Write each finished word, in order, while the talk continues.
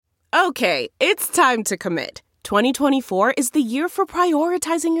Okay, it's time to commit. 2024 is the year for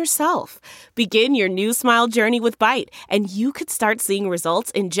prioritizing yourself. Begin your new smile journey with Byte, and you could start seeing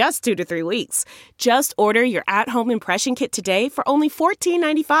results in just 2 to 3 weeks. Just order your at-home impression kit today for only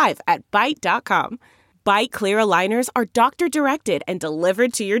 $14.95 at Byte.com. Byte Clear aligners are doctor-directed and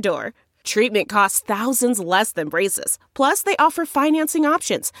delivered to your door. Treatment costs thousands less than braces. Plus, they offer financing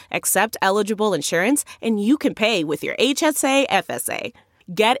options, accept eligible insurance, and you can pay with your HSA, FSA.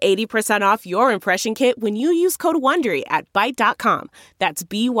 Get 80% off your impression kit when you use code WONDERY at Byte.com. That's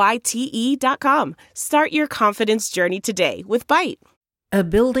BYTE.com. Start your confidence journey today with Byte. A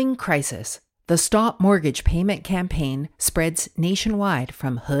building crisis. The Stop Mortgage Payment campaign spreads nationwide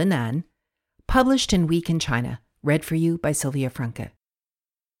from Henan. Published in Week in China. Read for you by Sylvia Franke.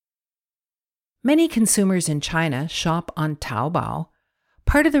 Many consumers in China shop on Taobao.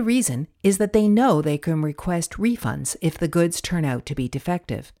 Part of the reason is that they know they can request refunds if the goods turn out to be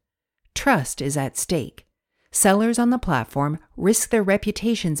defective. Trust is at stake. Sellers on the platform risk their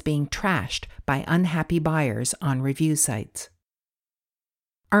reputations being trashed by unhappy buyers on review sites.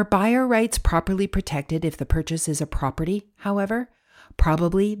 Are buyer rights properly protected if the purchase is a property, however?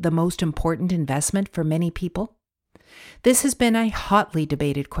 Probably the most important investment for many people. This has been a hotly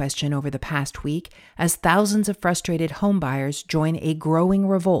debated question over the past week as thousands of frustrated homebuyers join a growing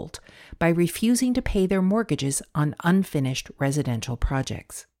revolt by refusing to pay their mortgages on unfinished residential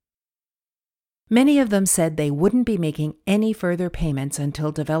projects. Many of them said they wouldn't be making any further payments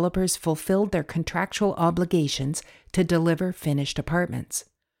until developers fulfilled their contractual obligations to deliver finished apartments.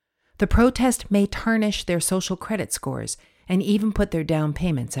 The protest may tarnish their social credit scores and even put their down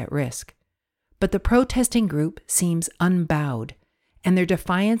payments at risk. But the protesting group seems unbowed, and their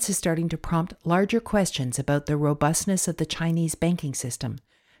defiance is starting to prompt larger questions about the robustness of the Chinese banking system,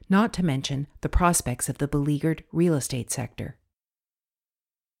 not to mention the prospects of the beleaguered real estate sector.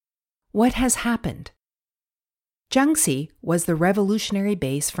 What has happened? Jiangxi was the revolutionary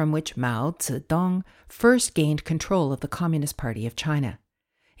base from which Mao Zedong first gained control of the Communist Party of China.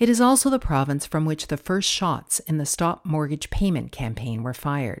 It is also the province from which the first shots in the Stop Mortgage Payment campaign were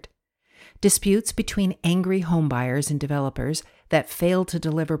fired. Disputes between angry homebuyers and developers that failed to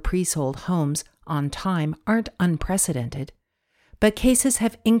deliver pre-sold homes on time aren't unprecedented. But cases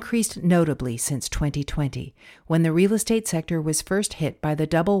have increased notably since 2020, when the real estate sector was first hit by the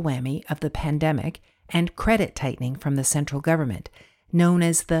double whammy of the pandemic and credit tightening from the central government, known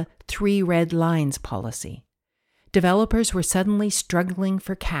as the 3 Red Lines policy. Developers were suddenly struggling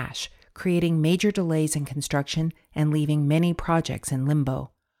for cash, creating major delays in construction and leaving many projects in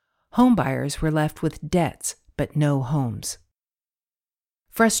limbo. Homebuyers were left with debts, but no homes.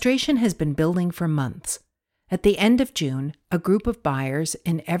 Frustration has been building for months. At the end of June, a group of buyers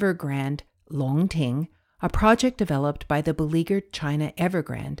in Evergrande, Longting, a project developed by the beleaguered China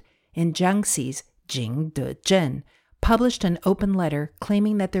Evergrande in Jiangxi's Jingdezhen, published an open letter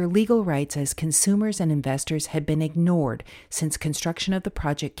claiming that their legal rights as consumers and investors had been ignored since construction of the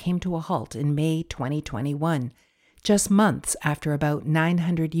project came to a halt in May 2021. Just months after about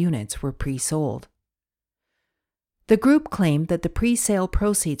 900 units were pre-sold. The group claimed that the pre-sale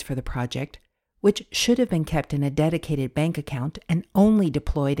proceeds for the project, which should have been kept in a dedicated bank account and only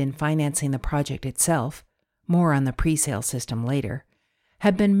deployed in financing the project itself, more on the pre-sale system later,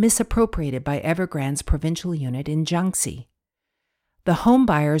 had been misappropriated by Evergrande's provincial unit in Jiangxi. The home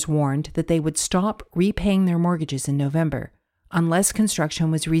buyers warned that they would stop repaying their mortgages in November, unless construction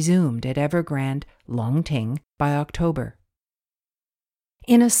was resumed at Evergrande, Longting, by October.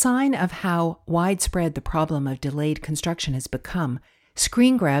 In a sign of how widespread the problem of delayed construction has become,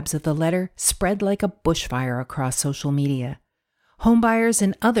 screen grabs of the letter spread like a bushfire across social media. Homebuyers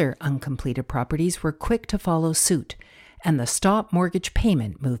in other uncompleted properties were quick to follow suit, and the Stop Mortgage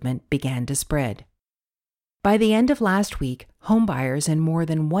Payment movement began to spread. By the end of last week, homebuyers in more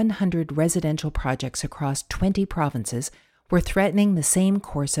than 100 residential projects across 20 provinces were threatening the same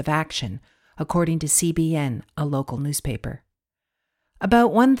course of action, according to CBN, a local newspaper.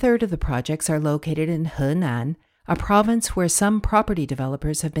 About 1/3 of the projects are located in Henan, a province where some property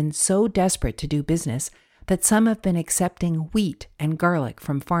developers have been so desperate to do business that some have been accepting wheat and garlic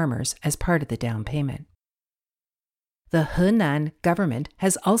from farmers as part of the down payment. The Henan government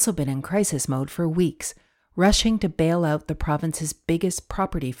has also been in crisis mode for weeks, rushing to bail out the province's biggest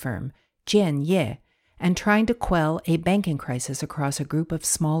property firm, Jianye, and trying to quell a banking crisis across a group of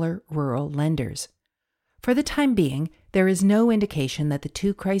smaller rural lenders. For the time being, there is no indication that the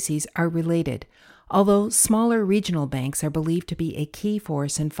two crises are related, although smaller regional banks are believed to be a key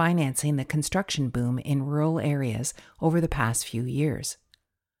force in financing the construction boom in rural areas over the past few years.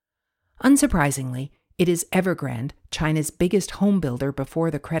 Unsurprisingly, It is Evergrande, China's biggest home builder before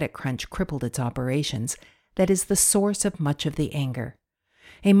the credit crunch crippled its operations, that is the source of much of the anger.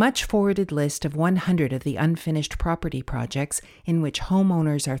 A much-forwarded list of 100 of the unfinished property projects in which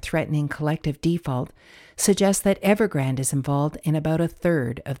homeowners are threatening collective default suggests that Evergrande is involved in about a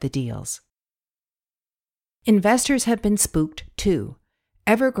third of the deals. Investors have been spooked too.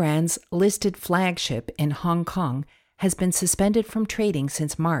 Evergrande's listed flagship in Hong Kong has been suspended from trading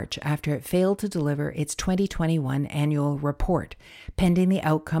since March after it failed to deliver its 2021 annual report, pending the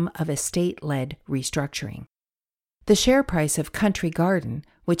outcome of a state-led restructuring. The share price of Country Garden,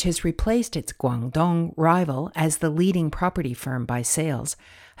 which has replaced its Guangdong rival as the leading property firm by sales,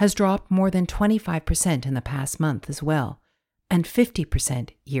 has dropped more than 25% in the past month as well, and 50%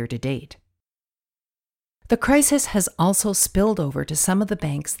 year-to-date. The crisis has also spilled over to some of the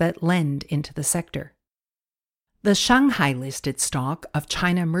banks that lend into the sector. The Shanghai-listed stock of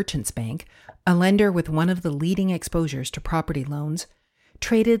China Merchants Bank, a lender with one of the leading exposures to property loans,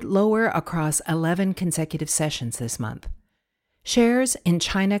 traded lower across 11 consecutive sessions this month. Shares in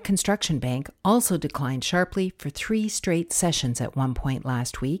China Construction Bank also declined sharply for 3 straight sessions at one point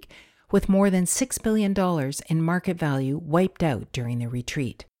last week, with more than $6 billion in market value wiped out during the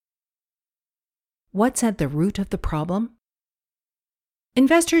retreat. What's at the root of the problem?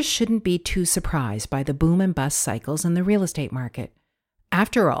 Investors shouldn't be too surprised by the boom and bust cycles in the real estate market.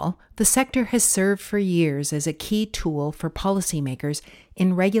 After all, the sector has served for years as a key tool for policymakers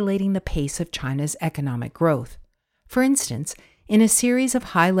in regulating the pace of China's economic growth. For instance, in a series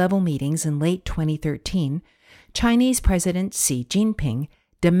of high-level meetings in late 2013, Chinese President Xi Jinping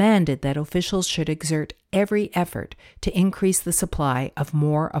demanded that officials should exert every effort to increase the supply of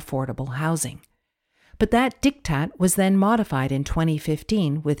more affordable housing. But that diktat was then modified in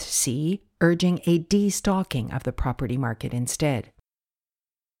 2015 with Xi urging a destocking of the property market instead.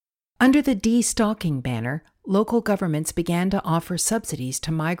 Under the destocking banner, local governments began to offer subsidies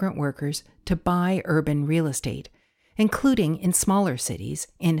to migrant workers to buy urban real estate, including in smaller cities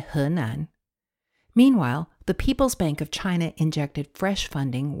in Henan. Meanwhile, the People's Bank of China injected fresh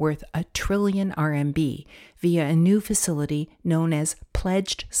funding worth 1 trillion RMB via a new facility known as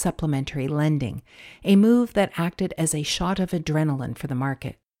Pledged Supplementary Lending, a move that acted as a shot of adrenaline for the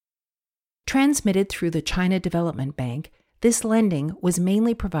market. Transmitted through the China Development Bank, this lending was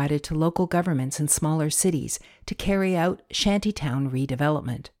mainly provided to local governments in smaller cities to carry out shantytown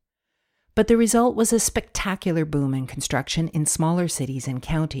redevelopment. But the result was a spectacular boom in construction in smaller cities and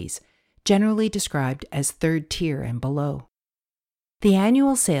counties, generally described as third tier and below. The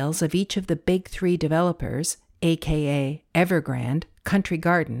annual sales of each of the big 3 developers, aka Evergrande, Country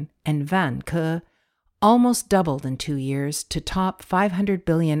Garden, and Vanke, almost doubled in 2 years to top 500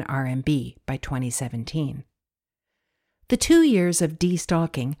 billion RMB by 2017. The 2 years of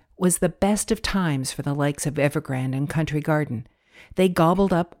destocking was the best of times for the likes of Evergrande and Country Garden. They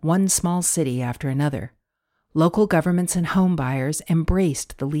gobbled up one small city after another. Local governments and home buyers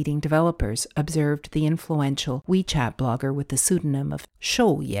embraced the leading developers, observed the influential WeChat blogger with the pseudonym of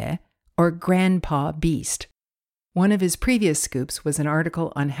Shou Ye, or Grandpa Beast. One of his previous scoops was an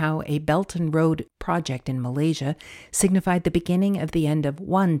article on how a Belt and Road project in Malaysia signified the beginning of the end of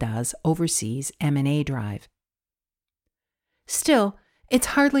Wanda's overseas M&A drive. Still, it's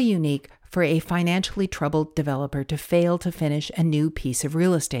hardly unique for a financially troubled developer to fail to finish a new piece of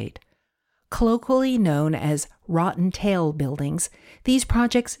real estate. Colloquially known as rotten tail buildings, these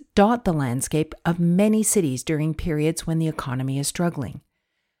projects dot the landscape of many cities during periods when the economy is struggling.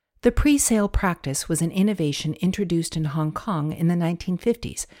 The pre-sale practice was an innovation introduced in Hong Kong in the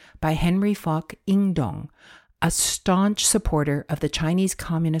 1950s by Henry Fok Ying Dong, a staunch supporter of the Chinese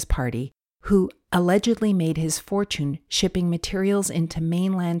Communist Party who allegedly made his fortune shipping materials into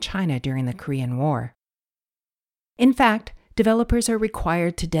mainland China during the Korean War. In fact, developers are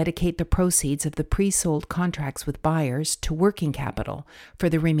required to dedicate the proceeds of the pre-sold contracts with buyers to working capital for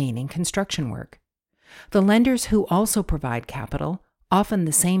the remaining construction work. The lenders who also provide capital, often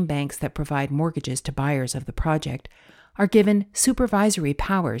the same banks that provide mortgages to buyers of the project, are given supervisory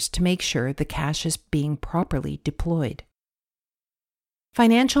powers to make sure the cash is being properly deployed.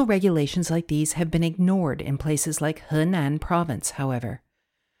 Financial regulations like these have been ignored in places like Henan province, however.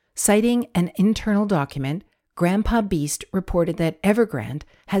 Citing an internal document, Grandpa Beast reported that Evergrande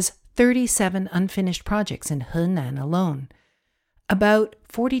has 37 unfinished projects in Henan alone. About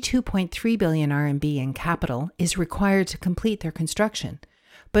 42.3 billion RMB in capital is required to complete their construction,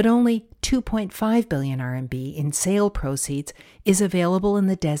 but only 2.5 billion RMB in sale proceeds is available in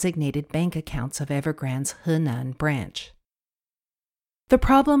the designated bank accounts of Evergrande's Henan branch. The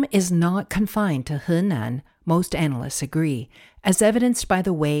problem is not confined to Henan, most analysts agree, as evidenced by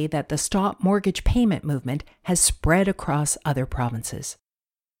the way that the stop mortgage payment movement has spread across other provinces.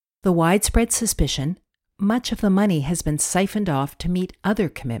 The widespread suspicion, much of the money has been siphoned off to meet other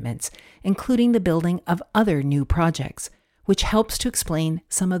commitments, including the building of other new projects, which helps to explain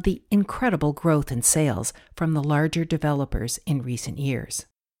some of the incredible growth in sales from the larger developers in recent years.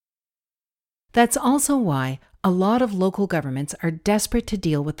 That's also why a lot of local governments are desperate to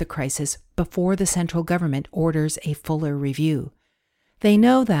deal with the crisis before the central government orders a fuller review. They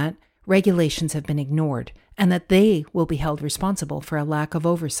know that regulations have been ignored and that they will be held responsible for a lack of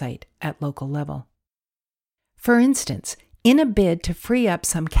oversight at local level. For instance, in a bid to free up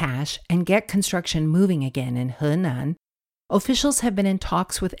some cash and get construction moving again in Henan, officials have been in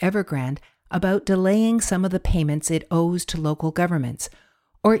talks with Evergrande about delaying some of the payments it owes to local governments,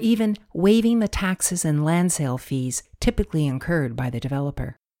 or even waiving the taxes and land sale fees typically incurred by the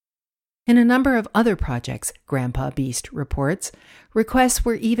developer. In a number of other projects, Grandpa Beast reports, requests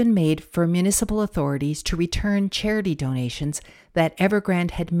were even made for municipal authorities to return charity donations that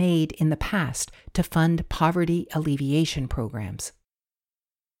Evergrande had made in the past to fund poverty alleviation programs.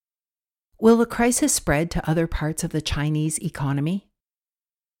 Will the crisis spread to other parts of the Chinese economy?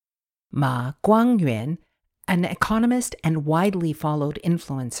 Ma Guangyuan, an economist and widely followed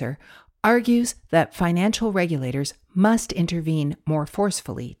influencer, argues that financial regulators must intervene more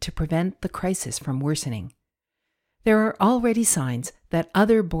forcefully to prevent the crisis from worsening. There are already signs that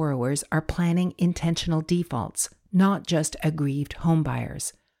other borrowers are planning intentional defaults, not just aggrieved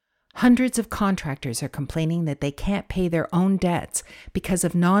homebuyers. Hundreds of contractors are complaining that they can't pay their own debts because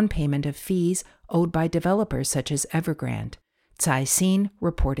of non-payment of fees owed by developers such as Evergrande, Caixin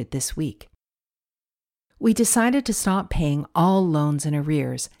reported this week. We decided to stop paying all loans in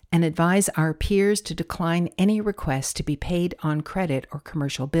arrears and advise our peers to decline any requests to be paid on credit or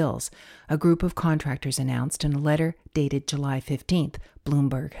commercial bills, a group of contractors announced in a letter dated July 15th,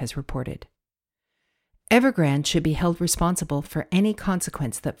 Bloomberg has reported. Evergrande should be held responsible for any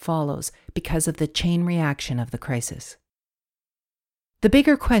consequence that follows because of the chain reaction of the crisis. The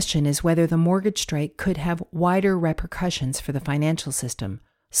bigger question is whether the mortgage strike could have wider repercussions for the financial system.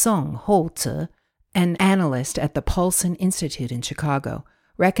 Song Ho-Tzu, an analyst at the Paulson Institute in Chicago,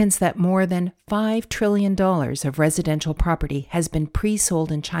 reckons that more than $5 trillion of residential property has been pre-sold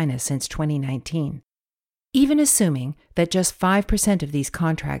in China since 2019. Even assuming that just 5% of these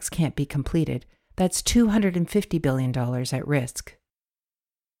contracts can't be completed, that's $250 billion at risk.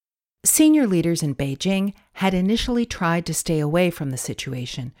 Senior leaders in Beijing had initially tried to stay away from the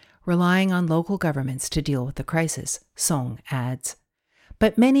situation, relying on local governments to deal with the crisis, Song adds.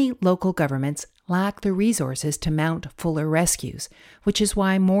 But many local governments lack the resources to mount fuller rescues, which is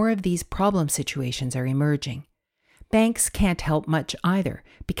why more of these problem situations are emerging. Banks can't help much either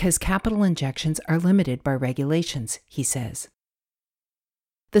because capital injections are limited by regulations, he says.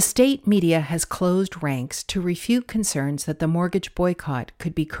 The state media has closed ranks to refute concerns that the mortgage boycott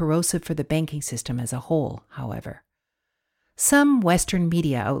could be corrosive for the banking system as a whole, however. Some Western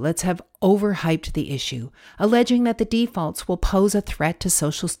media outlets have overhyped the issue, alleging that the defaults will pose a threat to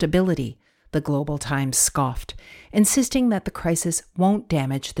social stability, the Global Times scoffed, insisting that the crisis won't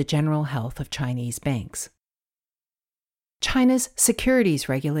damage the general health of Chinese banks. China's securities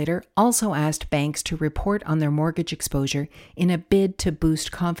regulator also asked banks to report on their mortgage exposure in a bid to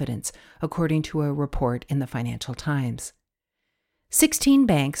boost confidence, according to a report in the Financial Times. 16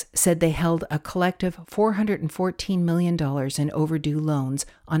 banks said they held a collective $414 million in overdue loans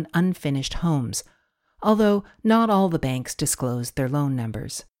on unfinished homes, although not all the banks disclosed their loan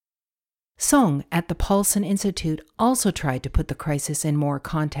numbers. Song at the Paulson Institute also tried to put the crisis in more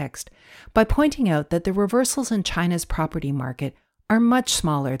context by pointing out that the reversals in China's property market are much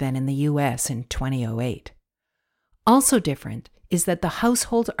smaller than in the U.S. in 2008. Also different is that the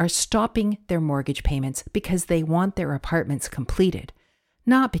households are stopping their mortgage payments because they want their apartments completed,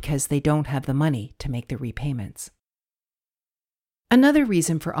 not because they don't have the money to make the repayments. Another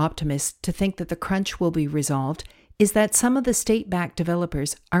reason for optimists to think that the crunch will be resolved is that some of the state-backed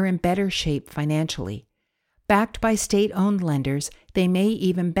developers are in better shape financially. Backed by state-owned lenders, they may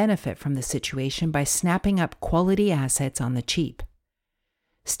even benefit from the situation by snapping up quality assets on the cheap.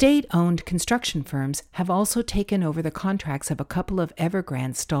 State-owned construction firms have also taken over the contracts of a couple of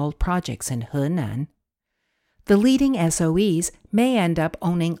Evergrande stalled projects in Henan. The leading SOEs may end up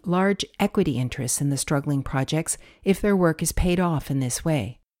owning large equity interests in the struggling projects if their work is paid off in this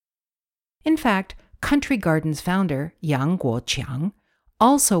way. In fact, Country Gardens founder Yang Guoqiang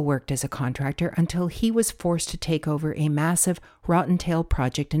also worked as a contractor until he was forced to take over a massive Rottentail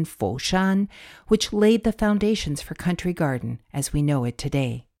project in Foshan, which laid the foundations for Country Garden as we know it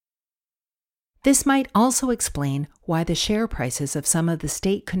today. This might also explain why the share prices of some of the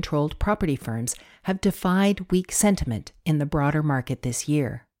state-controlled property firms have defied weak sentiment in the broader market this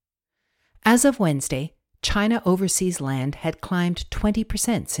year. As of Wednesday, China Overseas Land had climbed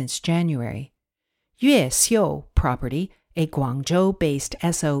 20% since January. Yue Xiu Property, a Guangzhou-based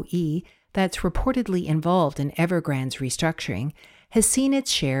SOE that's reportedly involved in Evergrande's restructuring, has seen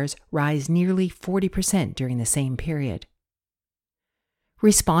its shares rise nearly 40% during the same period.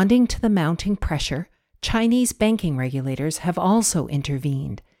 Responding to the mounting pressure, Chinese banking regulators have also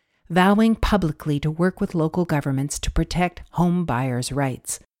intervened, vowing publicly to work with local governments to protect home buyers'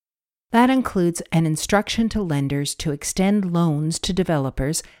 rights. That includes an instruction to lenders to extend loans to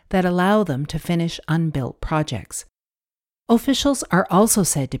developers that allow them to finish unbuilt projects. Officials are also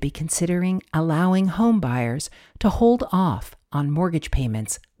said to be considering allowing home buyers to hold off on mortgage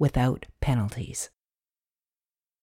payments without penalties.